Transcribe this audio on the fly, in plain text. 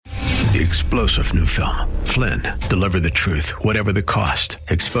The explosive new film, Flynn, deliver the truth, whatever the cost,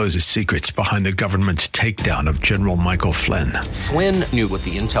 exposes secrets behind the government's takedown of General Michael Flynn. Flynn knew what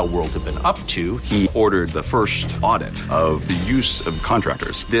the intel world had been up to. He ordered the first audit of the use of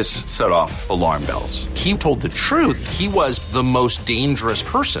contractors. This set off alarm bells. He told the truth. He was the most dangerous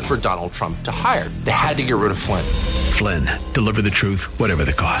person for Donald Trump to hire. They had to get rid of Flynn. Flynn, deliver the truth, whatever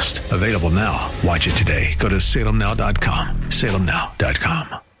the cost. Available now. Watch it today. Go to salemnow.com.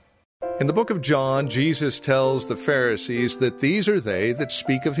 salemnow.com. In the book of John, Jesus tells the Pharisees that these are they that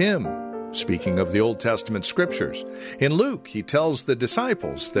speak of him, speaking of the Old Testament scriptures. In Luke, he tells the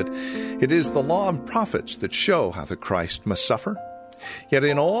disciples that it is the law and prophets that show how the Christ must suffer. Yet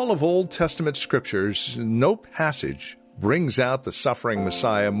in all of Old Testament scriptures, no passage brings out the suffering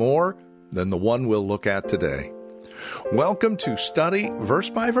Messiah more than the one we'll look at today. Welcome to Study Verse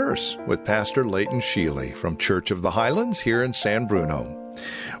by Verse with Pastor Leighton Sheely from Church of the Highlands here in San Bruno.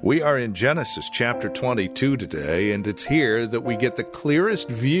 We are in Genesis chapter 22 today, and it's here that we get the clearest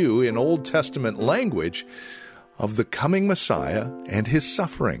view in Old Testament language of the coming Messiah and his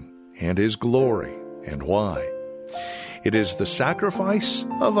suffering and his glory and why. It is the sacrifice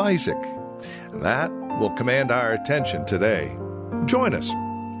of Isaac. That will command our attention today. Join us.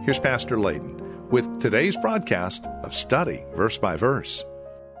 Here's Pastor Leighton with today's broadcast of Study Verse by Verse.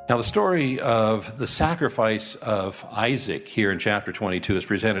 Now, the story of the sacrifice of Isaac here in chapter 22 is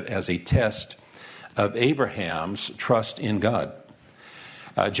presented as a test of Abraham's trust in God.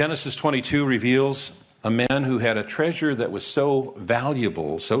 Genesis 22 reveals a man who had a treasure that was so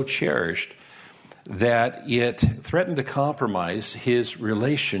valuable, so cherished, that it threatened to compromise his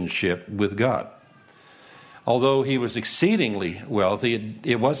relationship with God. Although he was exceedingly wealthy,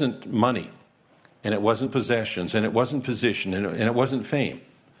 it wasn't money, and it wasn't possessions, and it wasn't position, and it wasn't fame.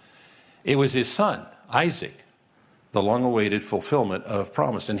 It was his son, Isaac, the long-awaited fulfillment of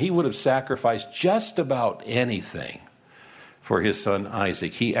promise. And he would have sacrificed just about anything for his son,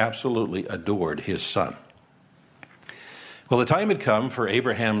 Isaac. He absolutely adored his son. Well, the time had come for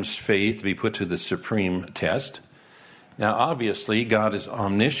Abraham's faith to be put to the supreme test. Now, obviously, God is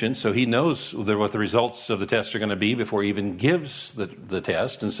omniscient, so he knows what the results of the test are going to be before he even gives the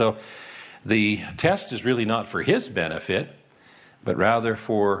test. And so the test is really not for his benefit, but rather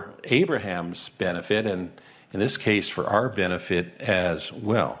for Abraham's benefit, and in this case, for our benefit as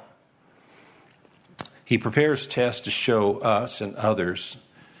well. He prepares tests to show us and others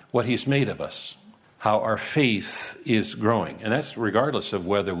what he's made of us, how our faith is growing, and that's regardless of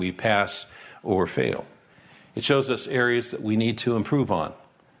whether we pass or fail. It shows us areas that we need to improve on,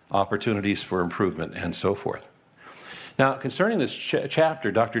 opportunities for improvement, and so forth. Now, concerning this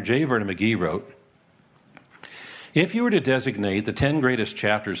chapter, Dr. J. Vernon McGee wrote, if you were to designate the 10 greatest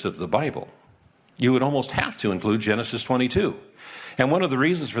chapters of the Bible, you would almost have to include Genesis 22. And one of the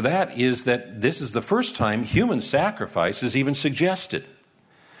reasons for that is that this is the first time human sacrifice is even suggested.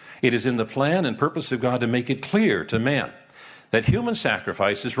 It is in the plan and purpose of God to make it clear to man that human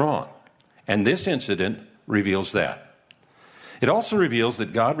sacrifice is wrong. And this incident reveals that. It also reveals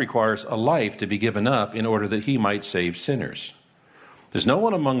that God requires a life to be given up in order that he might save sinners. There's no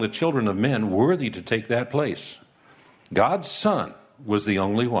one among the children of men worthy to take that place. God's Son was the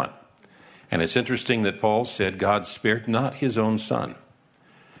only one. And it's interesting that Paul said God spared not his own son.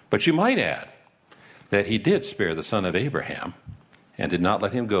 But you might add that he did spare the son of Abraham and did not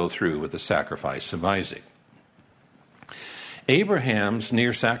let him go through with the sacrifice of Isaac. Abraham's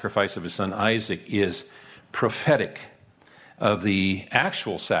near sacrifice of his son Isaac is prophetic of the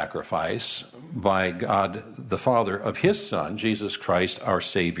actual sacrifice by God the Father of his Son, Jesus Christ, our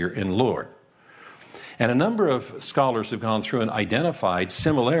Savior and Lord. And a number of scholars have gone through and identified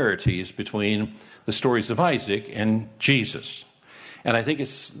similarities between the stories of Isaac and Jesus. And I think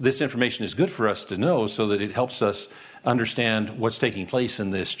this information is good for us to know so that it helps us understand what's taking place in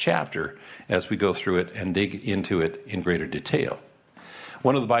this chapter as we go through it and dig into it in greater detail.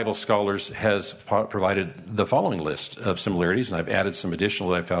 One of the Bible scholars has provided the following list of similarities, and I've added some additional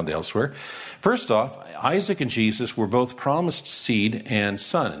that I found elsewhere. First off, Isaac and Jesus were both promised seed and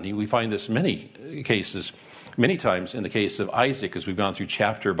son. And we find this many times in the case of Isaac as we've gone through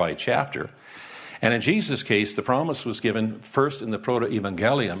chapter by chapter. And in Jesus' case, the promise was given first in the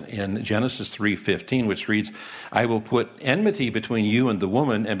Proto-Evangelium in Genesis 3:15, which reads, I will put enmity between you and the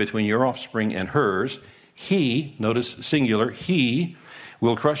woman, and between your offspring and hers. He, notice singular, he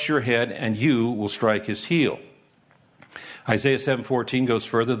will crush your head, and you will strike his heel. Isaiah 7:14 goes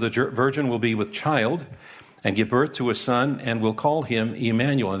further, the virgin will be with child and give birth to a son, and will call him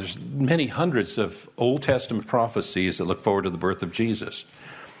Emmanuel. And there's many hundreds of Old Testament prophecies that look forward to the birth of Jesus.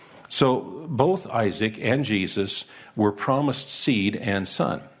 So both Isaac and Jesus were promised seed and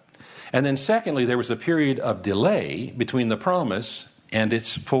son. And then secondly, there was a period of delay between the promise and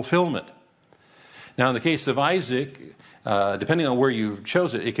its fulfillment. Now, in the case of Isaac, depending on where you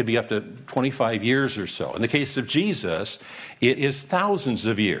chose it, it could be up to 25 years or so. In the case of Jesus, it is thousands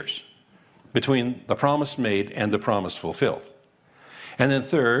of years between the promise made and the promise fulfilled. And then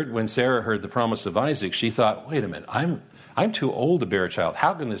third, when Sarah heard the promise of Isaac, she thought, wait a minute, I'm too old to bear a child.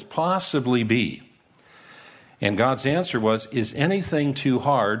 How can this possibly be? And God's answer was, is anything too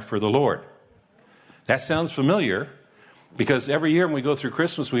hard for the Lord? That sounds familiar, because every year when we go through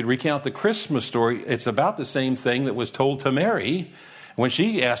Christmas, we recount the Christmas story. It's about the same thing that was told to Mary when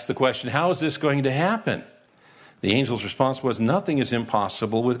she asked the question, how is this going to happen? The angel's response was, nothing is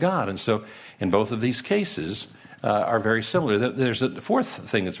impossible with God. And so in both of these cases are very similar. There's a fourth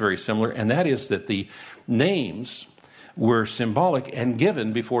thing that's very similar, and that is that the names were symbolic and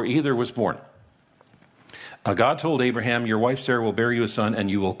given before either was born. God told Abraham, your wife Sarah will bear you a son, and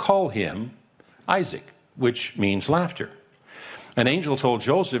you will call him Isaac, which means laughter. An angel told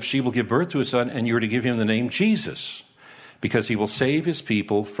Joseph, she will give birth to a son, and you are to give him the name Jesus, because he will save his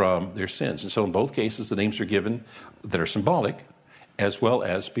people from their sins. And so in both cases, the names are given that are symbolic, as well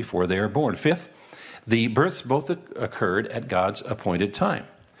as before they are born. Fifth, the births both occurred at God's appointed time.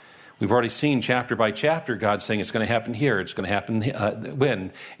 We've already seen chapter by chapter God saying it's going to happen here, it's going to happen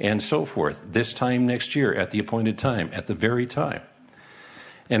when, and so forth. This time next year, at the appointed time, at the very time.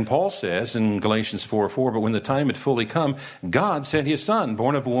 And Paul says in Galatians 4:4, but when the time had fully come, God sent his Son,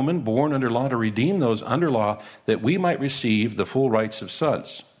 born of a woman, born under law, to redeem those under law, that we might receive the full rights of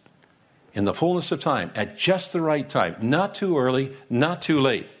sons. In the fullness of time, at just the right time, not too early, not too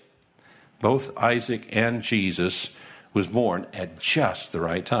late. Both Isaac and Jesus was born at just the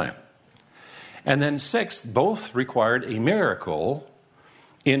right time. And then sixth, both required a miracle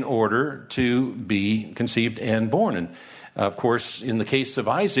in order to be conceived and born. And of course, in the case of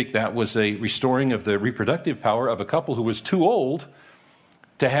Isaac, that was a restoring of the reproductive power of a couple who was too old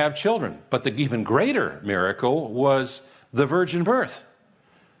to have children. But the even greater miracle was the virgin birth,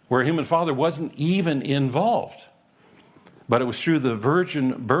 where a human father wasn't even involved. But it was through the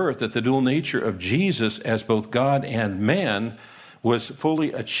virgin birth that the dual nature of Jesus as both God and man was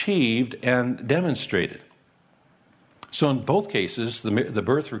fully achieved and demonstrated. So in both cases, the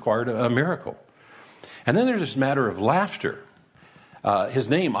birth required a miracle. And then there's this matter of laughter. His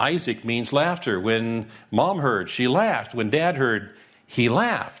name, Isaac, means laughter. When mom heard, she laughed. When dad heard, he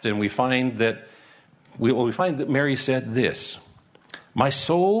laughed. And we find that Mary said this, my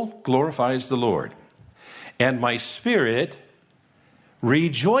soul glorifies the Lord, and my spirit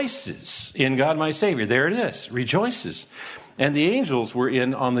rejoices in God my Savior. There it is, rejoices. And the angels were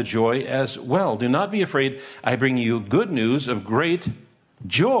in on the joy as well. Do not be afraid. I bring you good news of great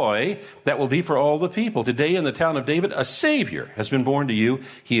joy that will be for all the people. Today in the town of David, a Savior has been born to you.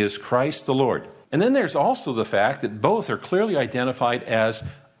 He is Christ the Lord. And then there's also the fact that both are clearly identified as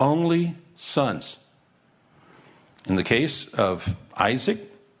only sons. In the case of Isaac,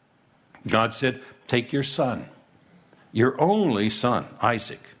 God said, take your son, your only son,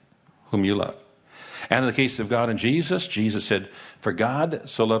 Isaac, whom you love. And in the case of God and Jesus, Jesus said, for God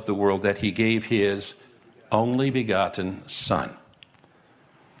so loved the world that he gave his only begotten son.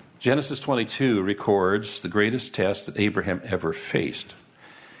 Genesis 22 records the greatest test that Abraham ever faced.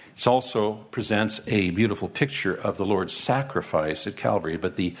 It also presents a beautiful picture of the Lord's sacrifice at Calvary,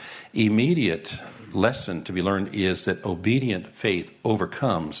 but the immediate lesson to be learned is that obedient faith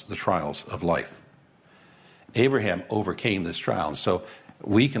overcomes the trials of life. Abraham overcame this trial, and so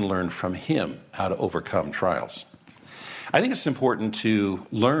we can learn from him how to overcome trials. I think it's important to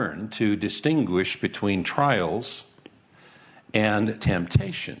learn to distinguish between trials and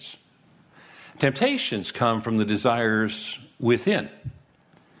temptations. Temptations come from the desires within,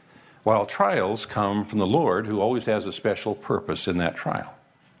 while trials come from the Lord, who always has a special purpose in that trial.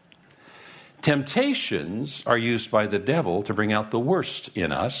 Temptations are used by the devil to bring out the worst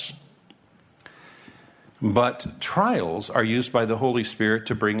in us, but trials are used by the Holy Spirit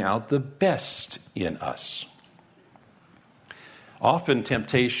to bring out the best in us. Often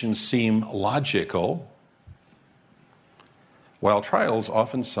temptations seem logical, while trials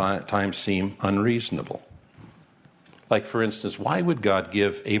oftentimes seem unreasonable. Like, for instance, why would God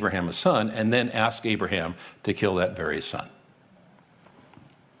give Abraham a son and then ask Abraham to kill that very son?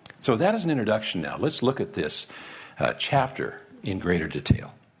 So that is an introduction now. Let's look at this chapter in greater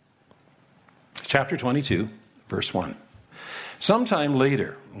detail. Chapter 22, verse 1. Sometime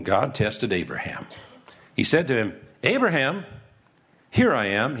later, God tested Abraham. He said to him, Abraham, here I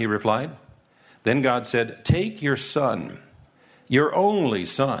am, he replied. Then God said, take your son, your only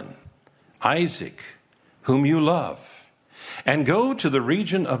son, Isaac, whom you love, and go to the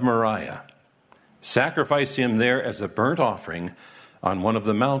region of Moriah. Sacrifice him there as a burnt offering on one of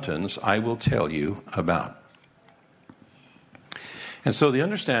the mountains I will tell you about. And so the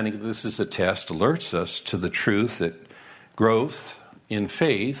understanding that this is a test alerts us to the truth that growth in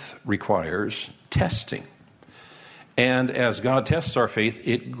faith requires testing. And as God tests our faith,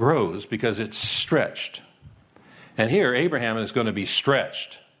 it grows because it's stretched. And here, Abraham is going to be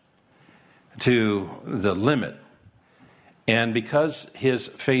stretched to the limit. And because his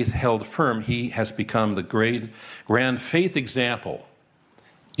faith held firm, he has become the great, grand faith example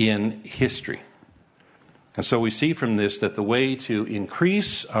in history. And so we see from this that the way to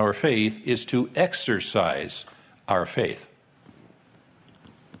increase our faith is to exercise our faith.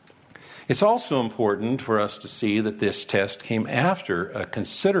 It's also important for us to see that this test came after a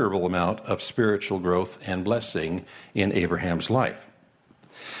considerable amount of spiritual growth and blessing in Abraham's life.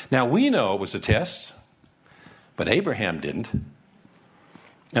 Now, we know it was a test, but Abraham didn't.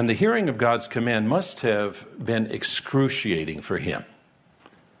 And the hearing of God's command must have been excruciating for him.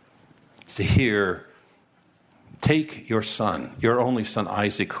 To hear, take your son, your only son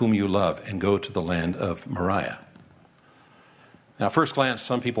Isaac, whom you love, and go to the land of Moriah. Now, at first glance,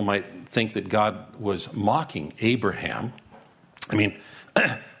 some people might think that God was mocking Abraham. I mean,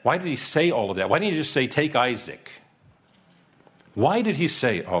 why did he say all of that? Why didn't he just say, take Isaac? Why did he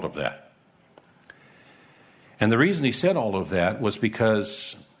say all of that? And the reason he said all of that was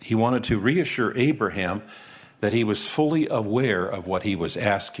because he wanted to reassure Abraham that he was fully aware of what he was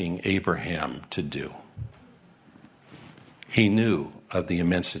asking Abraham to do. He knew of the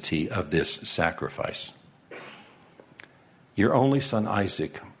immensity of this sacrifice. Your only son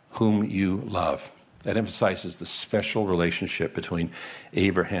Isaac, whom you love. That emphasizes the special relationship between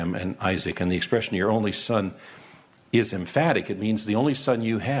Abraham and Isaac. And the expression, your only son, is emphatic. It means the only son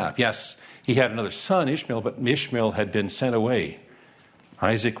you have. Yes, he had another son, Ishmael, but Ishmael had been sent away.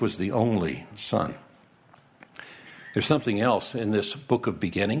 Isaac was the only son. There's something else in this book of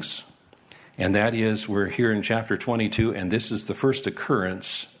beginnings, and that is we're here in chapter 22, and this is the first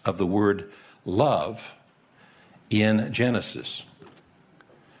occurrence of the word love in Genesis.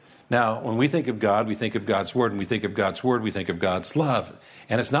 Now, when we think of God, we think of God's word, and we think of God's word, we think of God's love.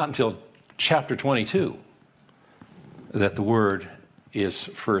 And it's not until chapter 22 that the word is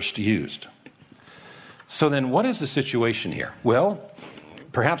first used. So then, what is the situation here? Well,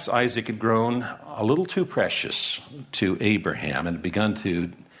 perhaps Isaac had grown a little too precious to Abraham and begun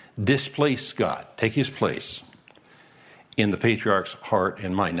to displace God, take his place in the patriarch's heart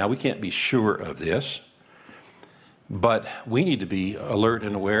and mind. Now, we can't be sure of this, but we need to be alert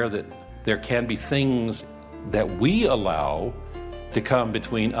and aware that there can be things that we allow to come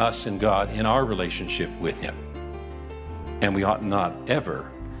between us and God in our relationship with him. And we ought not ever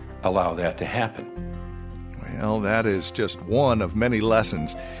allow that to happen. Well, that is just one of many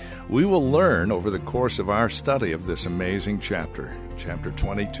lessons we will learn over the course of our study of this amazing chapter, chapter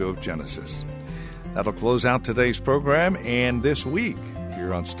 22 of Genesis. That'll close out today's program and this week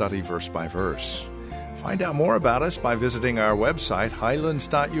here on Study Verse by Verse. Find out more about us by visiting our website,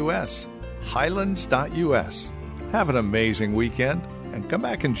 highlands.us. Highlands.us. Have an amazing weekend and come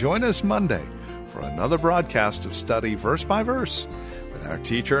back and join us Monday for another broadcast of Study Verse by Verse with our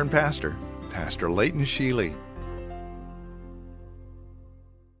teacher and pastor, Pastor Leighton Sheely.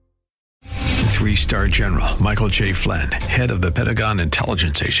 3-star General Michael J. Flynn, head of the Pentagon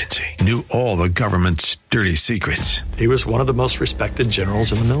Intelligence Agency, knew all the government's dirty secrets. He was one of the most respected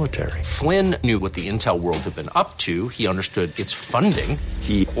generals in the military. Flynn knew what the intel world had been up to. He understood its funding.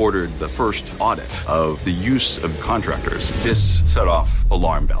 He ordered the first audit of the use of contractors. This set off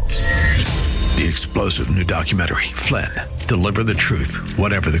alarm bells. The explosive new documentary, Flynn, Deliver the Truth,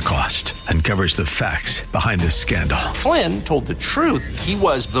 Whatever the Cost, uncovers the facts behind this scandal. Flynn told the truth. He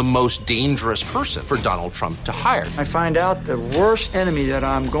was the most dangerous person for Donald Trump to hire. I find out the worst enemy that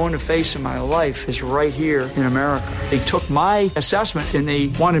I'm going to face in my life is right here in America. They took my assessment and they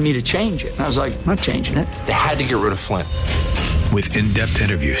wanted me to change it. And I was like, I'm not changing it. They had to get rid of Flynn. With in-depth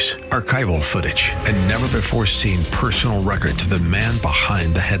interviews, archival footage, and never-before-seen personal records of the man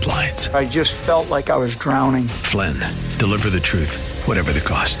behind the headlines. I just felt like I was drowning. Flynn, Deliver the Truth, Whatever the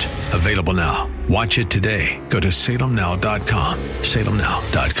Cost. Available now. Watch it today. Go to salemnow.com.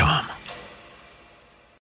 salemnow.com.